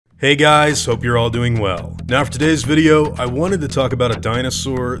Hey guys, hope you're all doing well. Now for today's video, I wanted to talk about a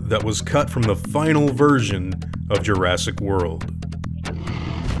dinosaur that was cut from the final version of Jurassic World.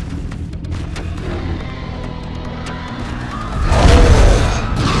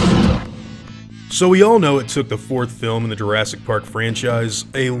 So we all know it took the fourth film in the Jurassic Park franchise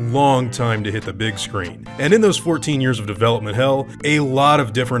a long time to hit the big screen. And in those 14 years of development hell, a lot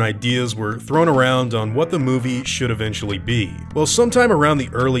of different ideas were thrown around on what the movie should eventually be. Well, sometime around the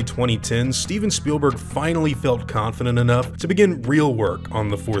early 2010s, Steven Spielberg finally felt confident enough to begin real work on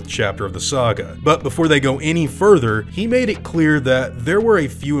the fourth chapter of the saga. But before they go any further, he made it clear that there were a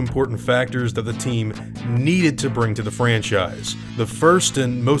few important factors that the team needed to bring to the franchise. The first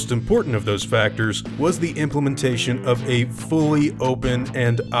and most important of those factors was the implementation of a fully open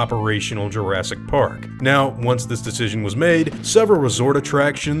and operational Jurassic Park. Now, once this decision was made, several resort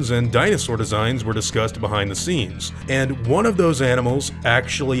attractions and dinosaur designs were discussed behind the scenes, and one of those animals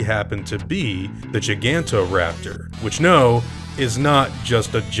actually happened to be the Gigantoraptor, which is not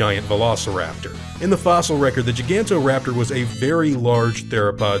just a giant velociraptor. In the fossil record, the Gigantoraptor was a very large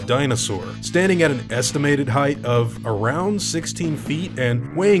theropod dinosaur, standing at an estimated height of around 16 feet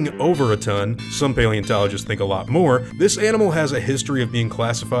and weighing over a ton. Some paleontologists think a lot more. This animal has a history of being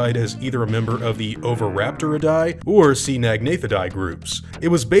classified as either a member of the Oviraptoridae or Caenagnathidae groups. It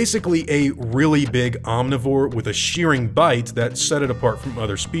was basically a really big omnivore with a shearing bite that set it apart from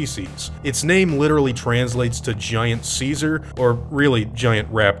other species. Its name literally translates to giant Caesar, or really giant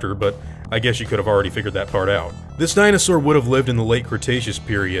raptor, but I guess you could have already figured that part out. This dinosaur would have lived in the late Cretaceous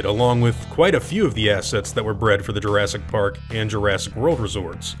period, along with quite a few of the assets that were bred for the Jurassic Park and Jurassic World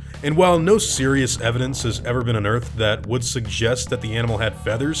resorts. And while no serious evidence has ever been unearthed that would suggest that the animal had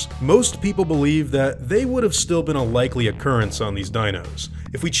feathers, most people believe that they would have still been a likely occurrence on these dinos.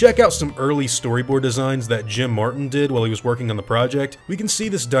 If we check out some early storyboard designs that Jim Martin did while he was working on the project, we can see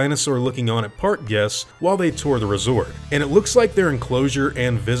this dinosaur looking on at park guests while they tour the resort. And it looks like their enclosure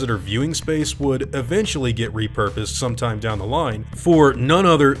and visitor viewing space would eventually get repurposed sometime down the line for none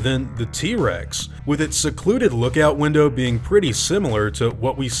other than the T.rex, with its secluded lookout window being pretty similar to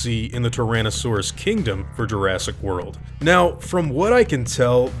what we see in the Tyrannosaurus kingdom for Jurassic World. Now, from what I can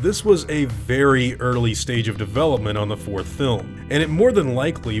tell, this was a very early stage of development on the fourth film, and it more than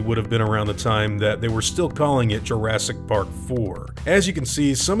likely would have been around the time that they were still calling it Jurassic Park 4. As you can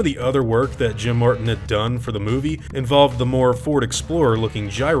see, some of the other work that Jim Martin had done for the movie involved the more Ford Explorer looking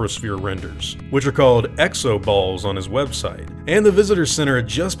gyrosphere renders, which are called exoballs on his website. And the visitor center had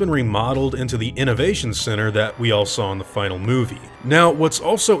just been remodeled into the Innovation Center that we all saw in the final movie. Now, what's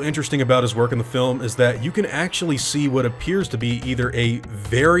also interesting about his work in the film is that you can actually see what appears to be either a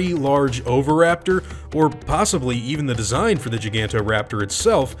very large oviraptor or possibly even the design for the Gigantoraptor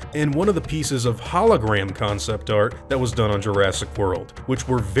itself in one of the pieces of hologram concept art that was done on Jurassic World, which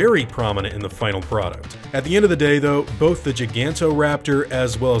were very prominent in the final product. At the end of the day though, both the Gigantoraptor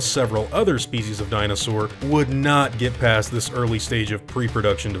as well as several other species of dinosaur would not get past this early stage of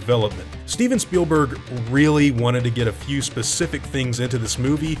pre-production development. Steven Spielberg really wanted to get a few specific things into this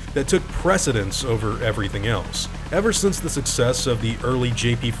movie that took precedence over everything else. Ever since the success of the early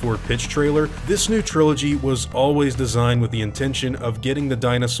JP4 pitch trailer, this new trilogy was always designed with the intention of getting the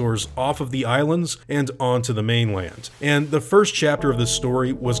dinosaurs off of the islands and onto the mainland. And the first chapter of this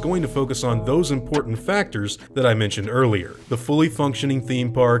story was going to focus on those important factors that I mentioned earlier. The fully functioning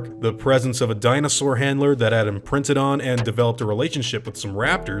theme park, the presence of a dinosaur handler that had imprinted on and developed a relationship with some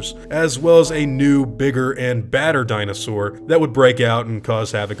raptors, as well as a new, bigger, and badder dinosaur that would break out and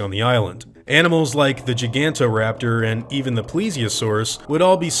cause havoc on the island. Animals like the Gigantoraptor and even the Plesiosaurus would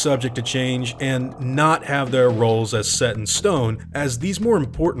all be subject to change and not have their roles as set in stone as these more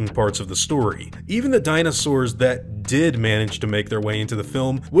important parts of the story. Even the dinosaurs that did manage to make their way into the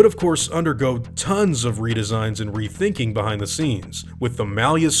film would of course undergo tons of redesigns and rethinking behind the scenes, with the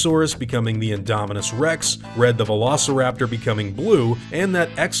Malleosaurus becoming the Indominus Rex, Red the Velociraptor becoming Blue, and that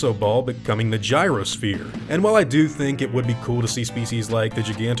exoball becoming the Gyrosphere. And while I do think it would be cool to see species like the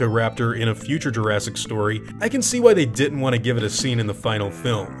Gigantoraptor in a future Jurassic story, I can see why they didn't want to give it a scene in the final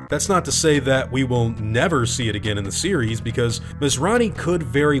film. That's not to say that we will never see it again in the series, because Masrani could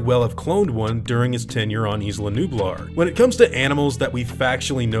very well have cloned one during his tenure on Isla Nublar. When it comes to animals that we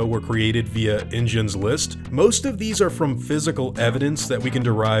factually know were created via InGen's list, most of these are from physical evidence that we can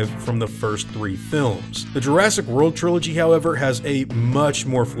derive from the first 3 films. The Jurassic World trilogy, however, has a much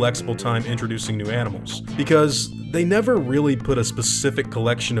more flexible time introducing new animals, because they never really put a specific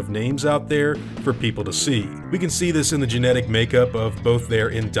collection of names out there for people to see. We can see this in the genetic makeup of both their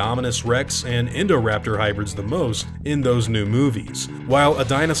Indominus Rex and Indoraptor hybrids the most in those new movies. While a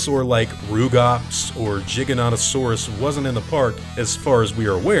dinosaur like Rugops or Giganotosaurus wasn't in the park as far as we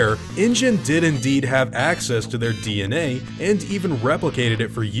are aware, InGen did indeed have access to their DNA and even replicated it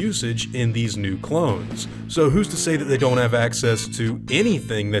for usage in these new clones. So who's to say that they don't have access to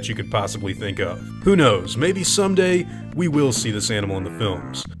anything that you could possibly think of? Who knows, maybe someday we will see this animal in the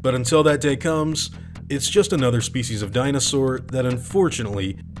films. But until that day comes, it's just another species of dinosaur that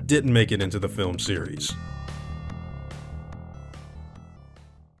unfortunately didn't make it into the film series.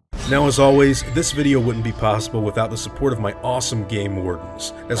 Now, as always, this video wouldn't be possible without the support of my awesome game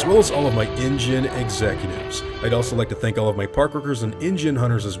wardens, as well as all of my InGen executives. I'd also like to thank all of my park workers and InGen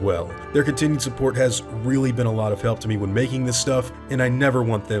hunters as well. Their continued support has really been a lot of help to me when making this stuff, and I never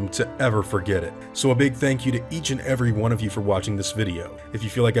want them to ever forget it. So a big thank you to each and every one of you for watching this video. If you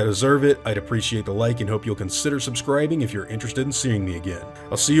feel like I deserve it, I'd appreciate the like and hope you'll consider subscribing if you're interested in seeing me again.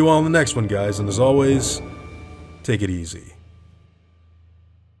 I'll see you all in the next one, guys, and as always, take it easy.